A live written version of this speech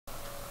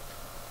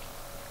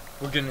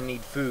We're gonna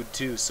need food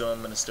too, so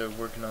I'm gonna start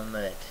working on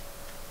that.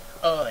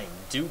 I'm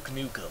Duke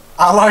Nukem.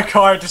 I like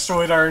how I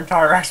destroyed our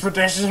entire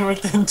expedition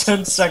within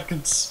 10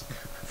 seconds.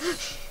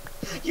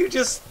 You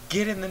just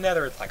get in the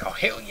Nether. It's like, oh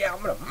hell yeah,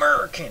 I'm an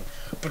American.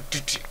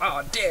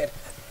 Oh, dead.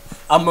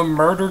 I'm a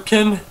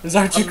murderkin? Is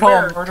that what you call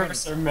a murder?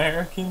 It's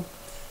American?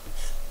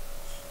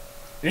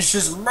 This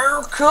is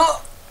America,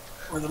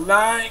 where the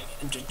lying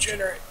and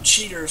degenerate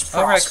cheaters prosper.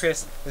 Alright,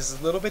 Chris, this is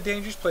a little bit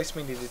dangerous place.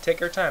 We need to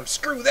take our time.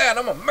 Screw that,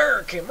 I'm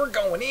American. We're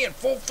going in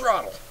full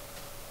throttle.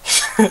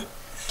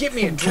 Get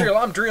me a drill.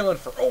 I'm drilling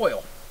for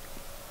oil.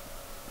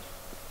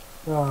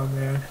 Oh,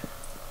 man.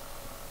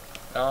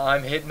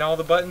 I'm hitting all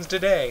the buttons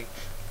today.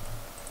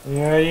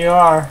 Yeah, you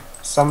are.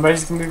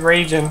 Somebody's gonna be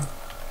raging.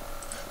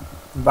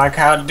 Like,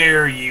 how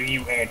dare you,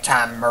 you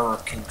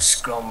anti-American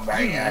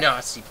scumbag. You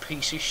Nazi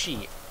piece of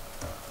shit.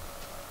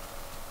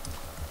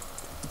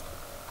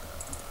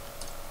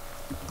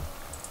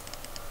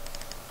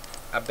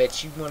 I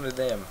bet you one of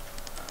them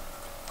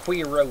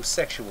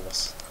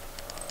queerosexuals.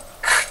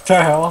 What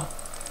the hell?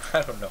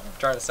 I don't know. I'm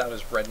trying to sound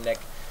as redneck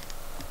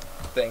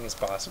thing as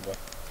possible.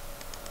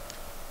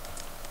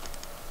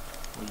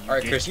 Well,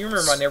 Alright, Chris, you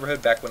remember my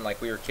neighborhood back when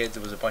like we were kids?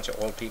 It was a bunch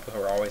of old people who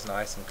were always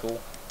nice and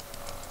cool.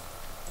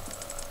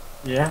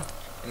 Yeah.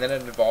 And then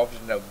it evolved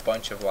into a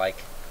bunch of like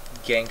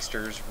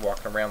gangsters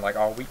walking around like,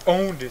 oh, we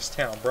own this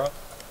town, bro.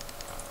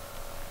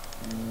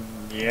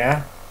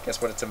 Yeah. Guess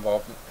what it's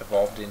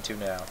evolved into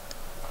now?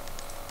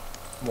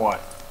 What?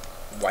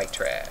 White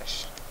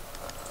trash.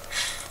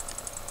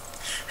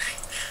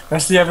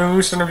 That's the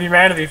evolution of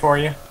humanity for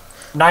you.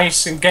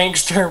 Nice and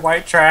gangster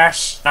white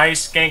trash.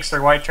 Nice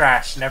gangster white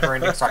trash. Never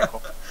ending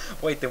cycle.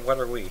 Wait, then what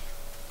are we?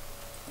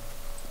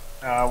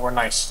 We're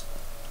nice.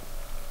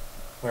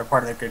 We're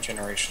part of the good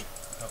generation.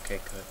 Okay,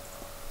 good.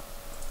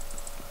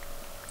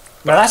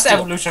 No, that's the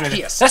evolution of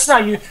it. That's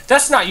not you.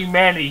 That's not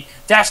humanity.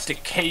 That's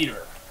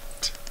Decatur.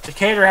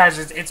 Decatur has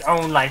its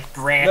own like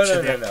branch.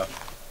 No.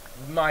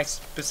 My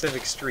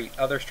specific street.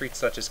 Other streets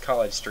such as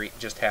College Street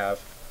just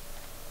have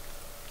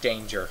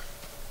danger.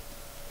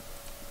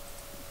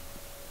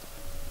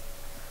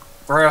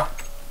 Bruh,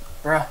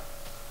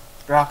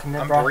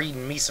 I'm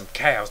breeding me some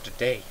cows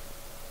today.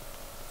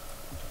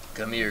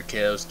 Come here,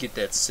 cows. Get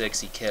that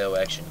sexy cow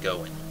action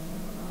going.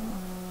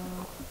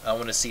 I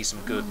want to see some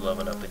good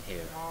loving up in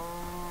here.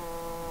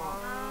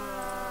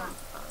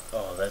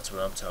 Oh, that's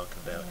what I'm talking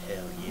about.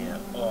 Hell yeah.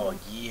 Oh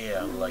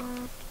yeah. Like,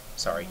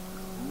 sorry.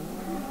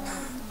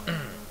 I'm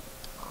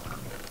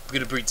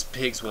gonna breed some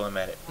pigs while I'm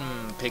at it.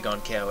 Pig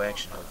on cow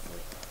action,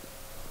 hopefully.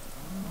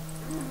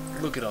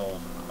 Look at all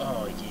of them.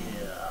 Oh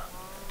yeah.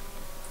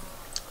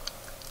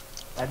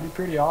 That'd be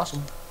pretty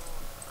awesome.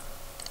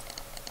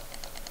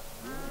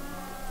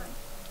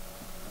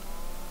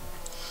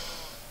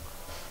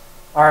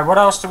 Alright, what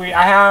else do we...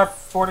 I have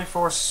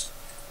 44...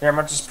 Yeah, I'm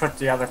gonna just put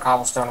the other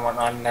cobblestone and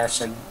whatnot in there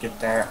so you get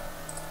that.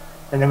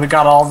 And then we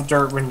got all the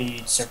dirt we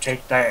need, so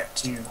take that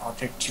too. I'll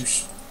take two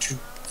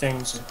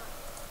things. And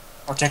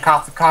I'll take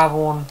off the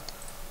cobble and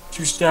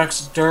 2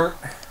 stacks of dirt.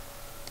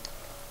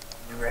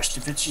 The rest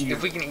of it's yours.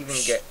 If we can even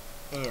get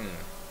in.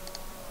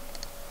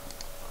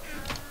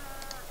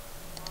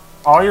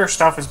 All your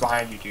stuff is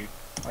behind you, dude.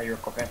 All your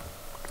equipment.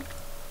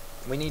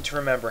 We need to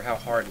remember how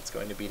hard it's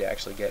going to be to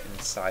actually get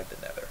inside the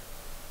Nether.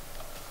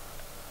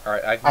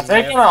 Alright, Are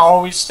they gonna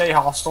always stay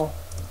hostile?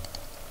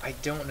 I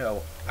don't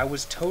know. I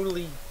was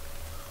totally...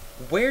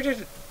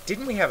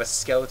 Didn't we have a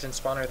skeleton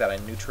spawner that I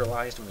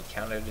neutralized and we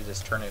counted it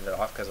as turning it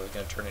off because I was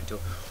going to turn it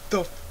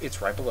into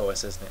It's right below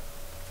us, isn't it?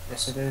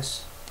 Yes, it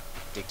is.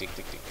 Dig.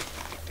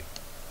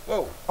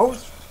 Whoa! Oh!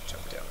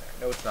 Jump down there.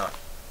 No, it's not.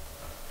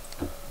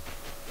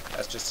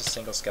 That's just a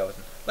single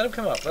skeleton. Let him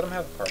come up. Let him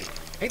have a party.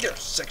 Hey there,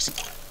 sexy.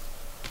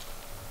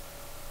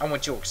 I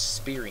want your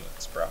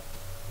experience, bro.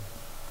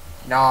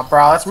 Nah,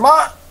 bro, that's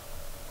mine!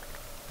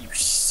 You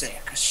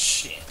sack of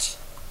shit.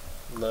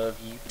 Love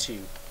you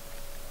too.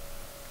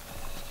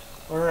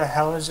 Where the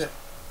hell is it?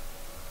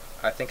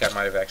 I think I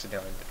might have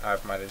accidentally... I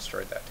might have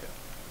destroyed that too.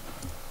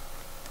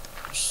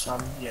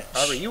 Some bitch.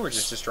 However, you were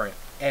just destroying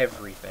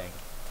everything.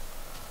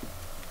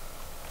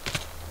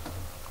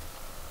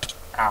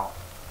 Ow.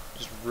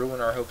 Just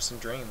ruin our hopes and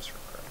dreams for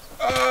Christ.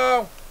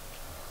 Oh!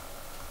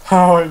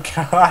 Oh my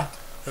god.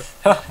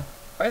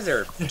 Why is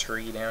there a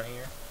tree down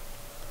here?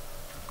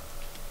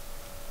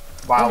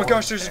 Wow. Oh my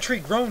gosh, there's a tree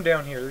grown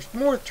down here. There's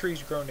more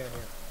trees grown down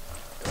here.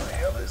 What the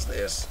hell is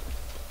this?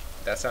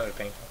 That sounded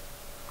painful.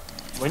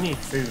 We need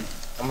food.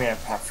 I'm gonna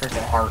have a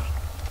freaking heart.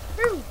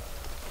 Woo!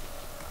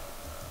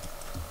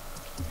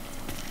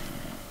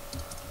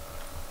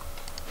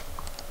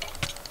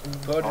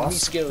 Pardon me,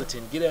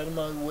 skeleton. Get out of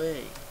my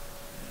way.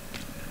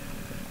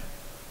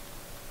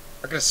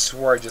 I could have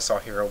swore I just saw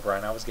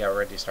Herobrine. I was getting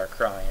ready to start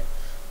crying.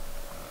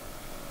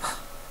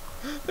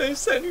 They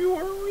said you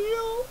were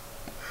real.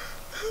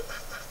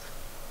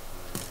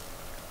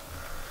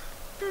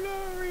 You're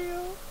not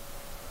real.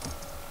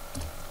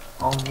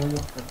 I'm real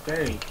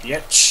today,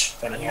 bitch.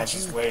 Then he has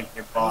his way in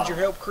your I bottom. need your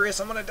help, Chris.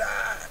 I'm gonna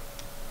die.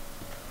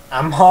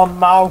 I'm on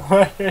my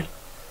way.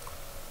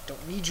 Don't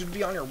need you to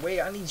be on your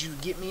way. I need you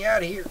to get me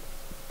out of here.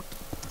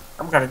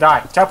 I'm gonna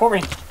die. Teleport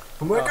me.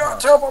 Oh my god,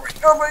 teleport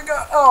me. Oh my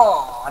god.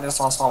 Oh, I just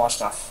lost all my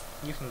stuff.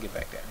 You can get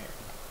back down here.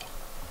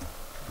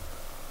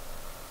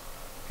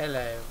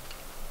 Hello.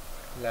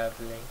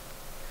 Lovely.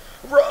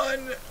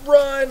 Run!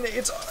 Run!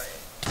 It's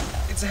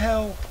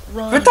hell.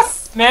 Run. What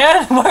the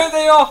man? Where are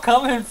they all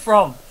coming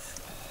from?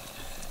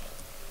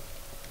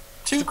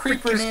 Two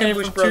creepers came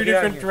from two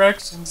different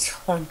directions.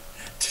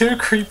 Two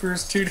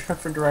creepers, two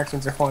different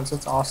directions at once.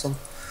 It's awesome.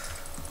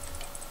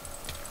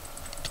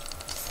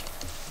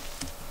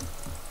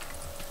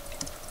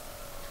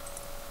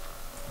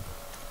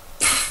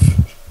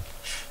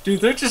 Dude,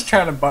 they're just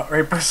trying to butt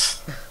rape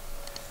us.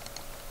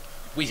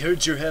 We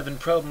heard you're having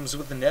problems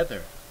with the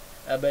Nether.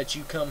 I bet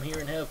you come here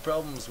and have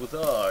problems with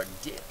our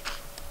dick.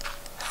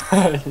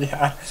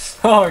 Yeah.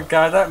 Oh my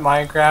god, that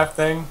Minecraft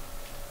thing.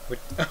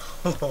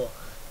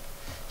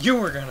 You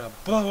were gonna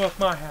blow up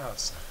my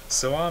house,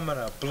 so I'm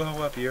gonna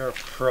blow up your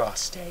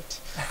prostate.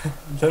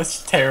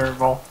 That's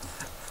terrible.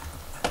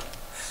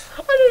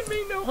 I didn't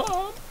mean no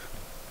harm.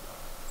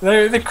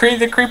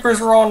 The creepers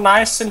were all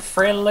nice and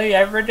friendly,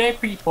 everyday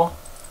people.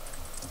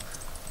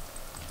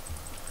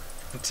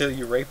 Until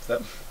you raped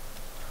them.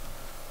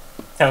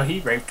 So he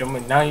raped them,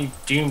 and now you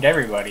doomed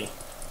everybody.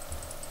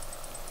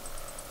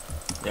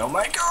 Oh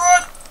my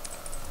god!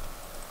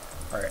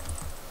 Alright.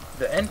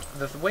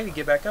 The way to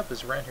get back up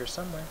is around here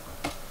somewhere.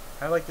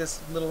 I like this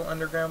little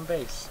underground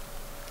base.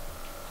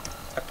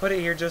 I put it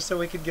here just so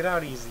we could get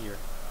out easier.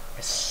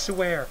 I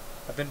swear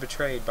I've been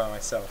betrayed by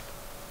myself.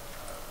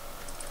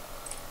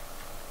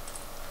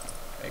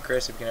 Hey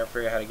Chris, if you can ever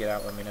figure out how to get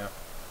out, let me know.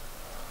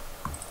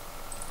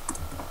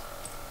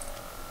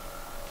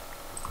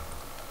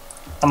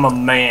 I'm a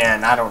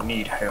man, I don't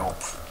need help.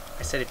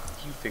 I said if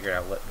you figure it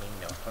out, let me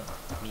know. I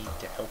don't need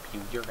to help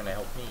you, you're gonna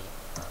help me.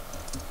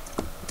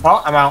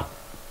 Oh, I'm out.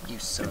 You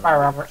son Goodbye, of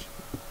a Robert.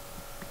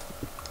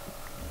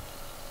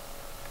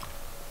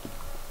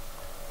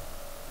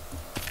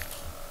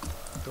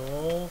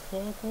 The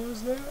fuck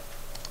was that?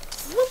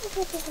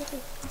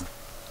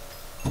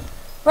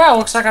 Well,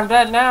 looks like I'm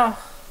dead now.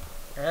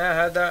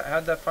 Yeah,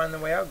 how'd that find the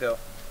way out go?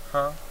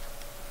 Huh?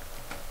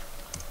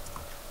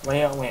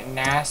 Well, it went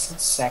nice and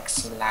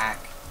sexy like.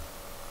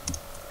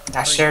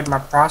 I shared my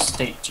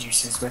prostate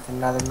juices with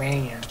another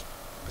man.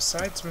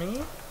 Besides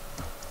me?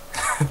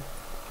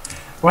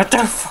 What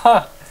the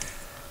fuck?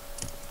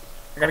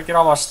 I gotta get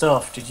all my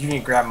stuff. Did you need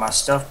to grab my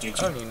stuff, did I you?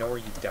 don't even know where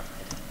you died.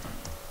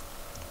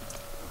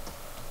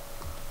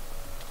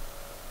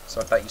 So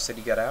I thought you said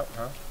you got out,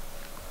 huh?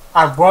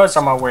 I was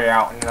on my way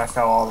out and then I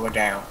fell all the way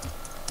down.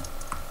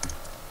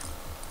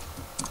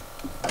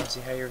 I don't see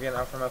how you're getting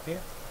out from up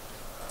here.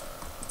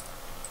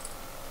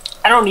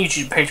 I don't need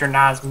you to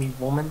patronize me,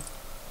 woman.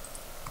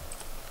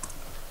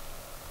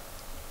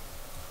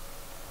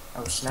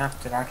 Oh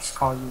snap, did I just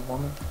call you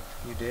woman?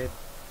 You did.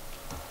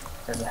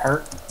 Does it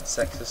hurt?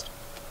 Sexist.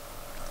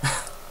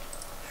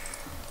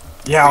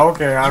 Yeah,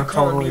 okay, I'm You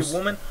calling totally... me a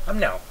woman? I'm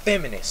now a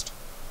feminist.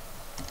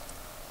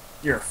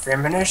 You're a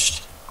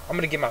feminist? I'm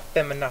gonna get my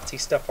feminazi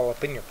stuff all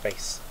up in your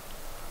face.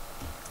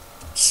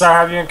 So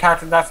have you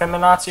encountered that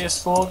feminazi at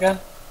school again?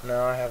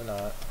 No, I have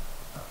not.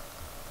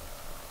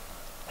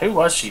 Who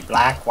was she?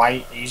 Black,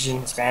 white,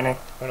 Asian, Hispanic?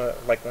 One of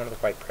the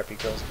white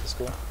preppy girls at the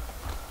school.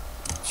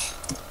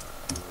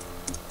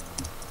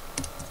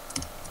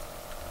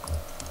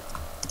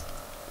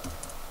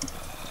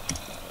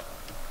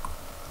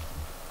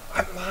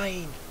 I'm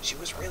lying. She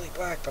was really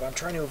black, but I'm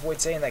trying to avoid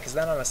saying that because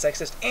then I'm a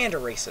sexist and a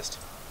racist.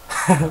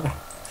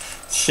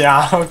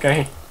 Yeah,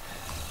 okay.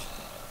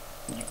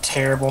 You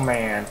terrible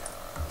man.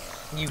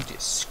 You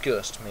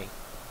disgust me.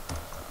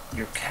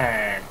 You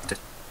can't.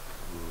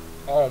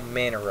 All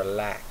men are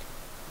alike.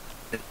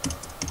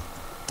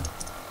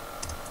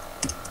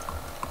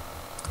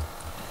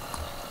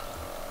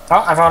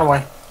 Oh, I found a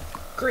way.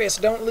 Chris,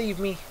 don't leave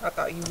me. I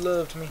thought you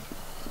loved me.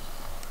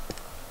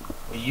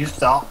 Well, you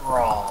thought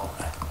wrong.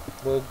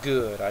 Well,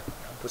 good. I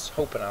was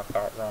hoping I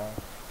thought wrong,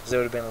 because it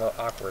would have been a little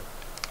awkward.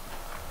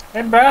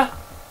 Hey, bruh.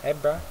 Hey,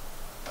 bruh.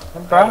 Hey,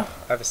 bruh.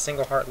 I have a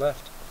single heart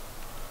left.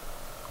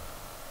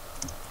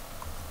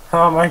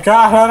 Oh my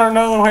god, I don't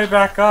know the way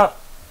back up.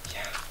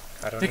 Yeah,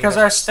 I don't Because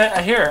either.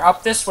 our here,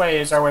 up this way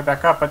is our way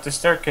back up, but the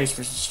staircase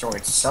was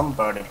destroyed.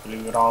 Somebody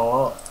blew it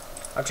all up.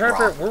 I'm trying to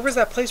figure out, where was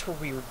that place where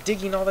we were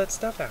digging all that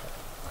stuff out?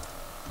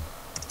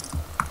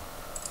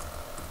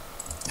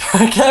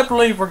 I can't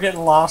believe we're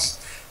getting lost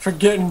for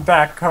getting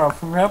back up.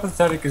 How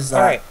pathetic is that?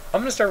 Alright,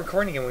 I'm gonna start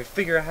recording again when we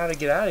figure out how to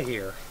get out of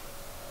here.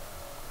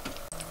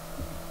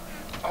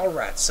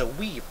 Alright, so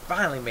we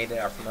finally made it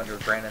out from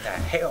underground in that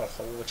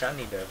hellhole, which I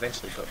need to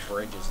eventually put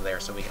bridges there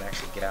so we can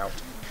actually get out.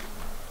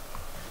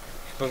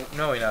 But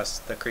knowing us,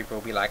 the creeper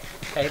will be like,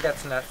 hey,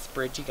 that's a nice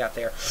bridge you got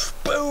there.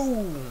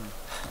 Boom!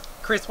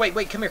 Chris, wait,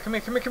 come here. Come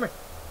here.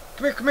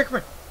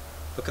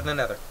 Look at the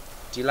Nether.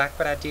 Do you like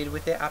what I did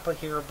with it? I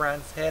put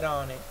Herobrine's head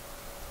on it.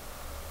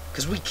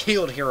 Because we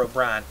killed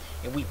Herobrine,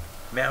 and we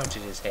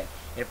mounted his head.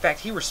 And in fact,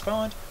 he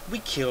respawned, we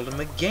killed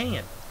him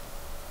again.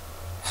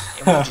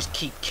 And we just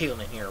keep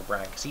killing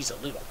Herobrine because he's a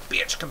little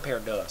bitch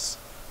compared to us.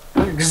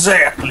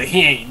 Exactly,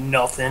 he ain't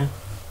nothing.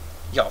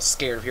 Y'all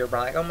scared of Herobrine,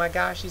 like, oh my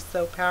gosh, he's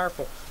so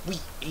powerful. We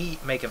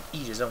make him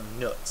eat his own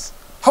nuts.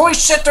 Holy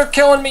shit, they're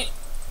killing me!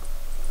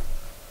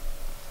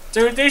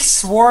 Dude, they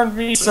swarmed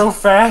me so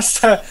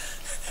fast.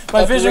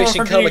 My vision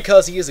Operation from being,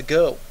 Kamikaze is a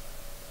go.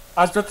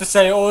 I was about to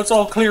say, oh, it's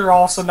all clear,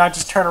 all of a sudden I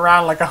just turn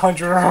around like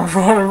 100 of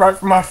them running right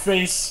from my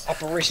face.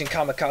 Operation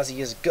Kamikaze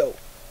is a go.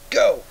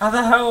 Go! How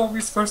the hell are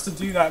we supposed to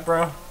do that,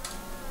 bro?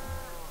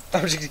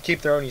 I'm just gonna keep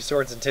throwing you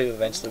swords until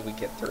eventually we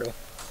get through.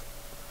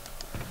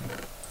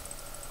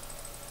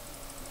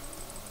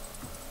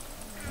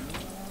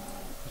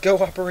 Go,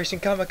 Operation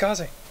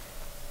Kamikaze!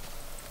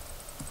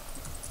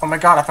 Oh my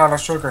god, I found our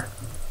sugar.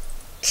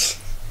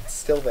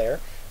 Still there.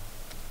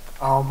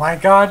 Oh my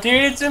god,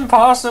 dude, it's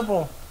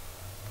impossible.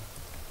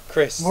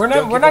 Chris, We're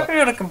don't not give up. gonna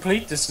be able to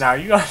complete this now.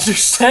 You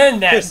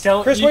understand that, Chris,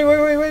 don't Chris, you?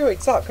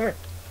 wait, stop, come here.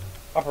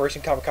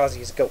 Operation Kamikaze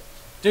is a go.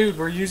 Dude,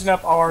 we're using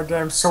up all our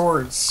damn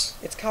swords.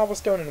 It's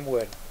cobblestone and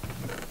wood.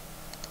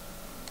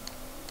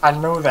 I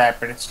know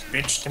that, but it's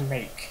bitch to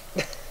make.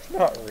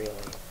 Not really.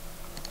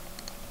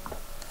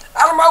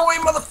 Out of my way,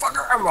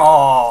 motherfucker!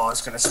 Oh,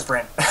 it's gonna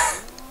sprint.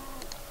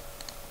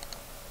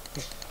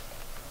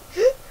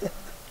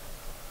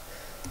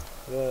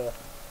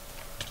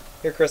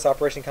 Here, Chris,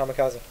 Operation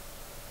Kamikaze.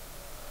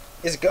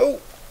 Is go!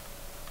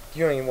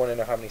 You don't even want to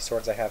know how many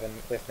swords I have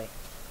with me.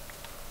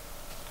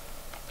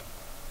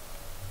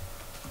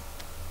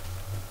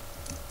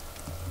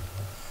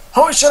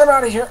 Holy shit, I'm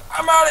out of here!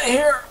 I'm out of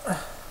here!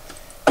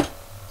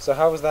 So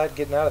how was that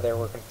getting out of there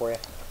working for you?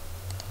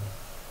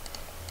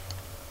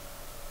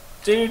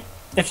 Dude,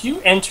 if you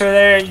enter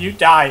there, you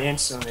die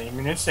instantly. I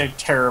mean, it's like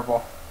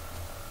terrible.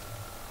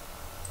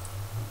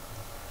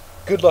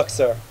 Good luck,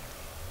 sir.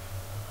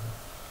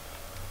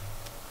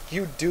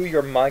 You do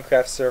your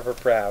Minecraft server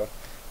proud.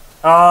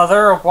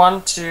 There are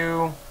 1,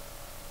 2...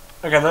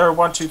 Okay, there are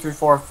 1, 2, 3,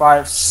 4,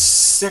 5,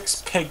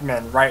 6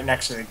 pigmen right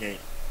next to the gate.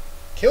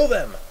 Kill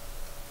them!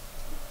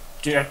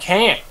 Dude, I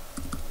can't.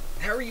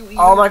 How are you eating?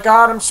 Oh my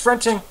god, I'm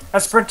sprinting.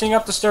 I'm sprinting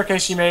up the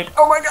staircase you made.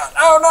 Oh my god.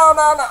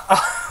 Oh,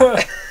 no.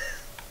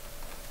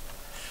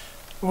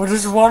 Well,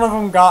 just one of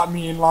them got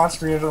me and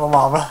launched me into the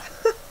lava.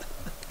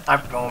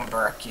 I'm going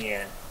back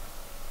in.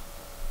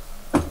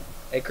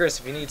 Hey, Chris,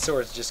 if you need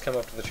swords, just come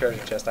up to the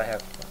treasure chest. I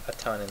have a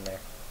ton in there.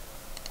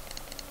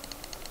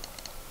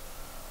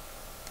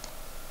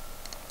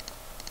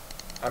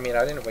 I mean,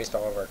 I didn't waste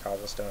all of our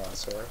cobblestone on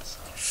swords.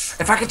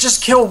 If I could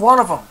just kill one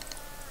of them.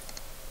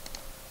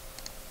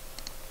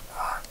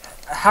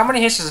 How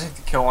many hits does it take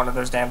to kill one of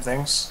those damn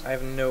things? I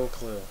have no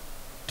clue.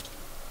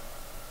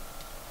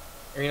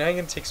 Are you not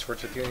going to take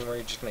swords with you anymore?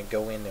 You're just going to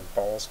go in and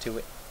balls to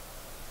it?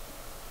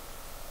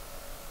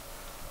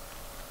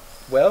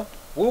 Well,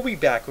 we'll be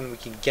back when we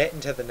can get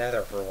into the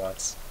Nether for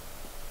once.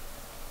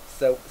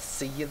 So,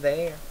 see you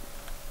there.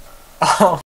 Oh.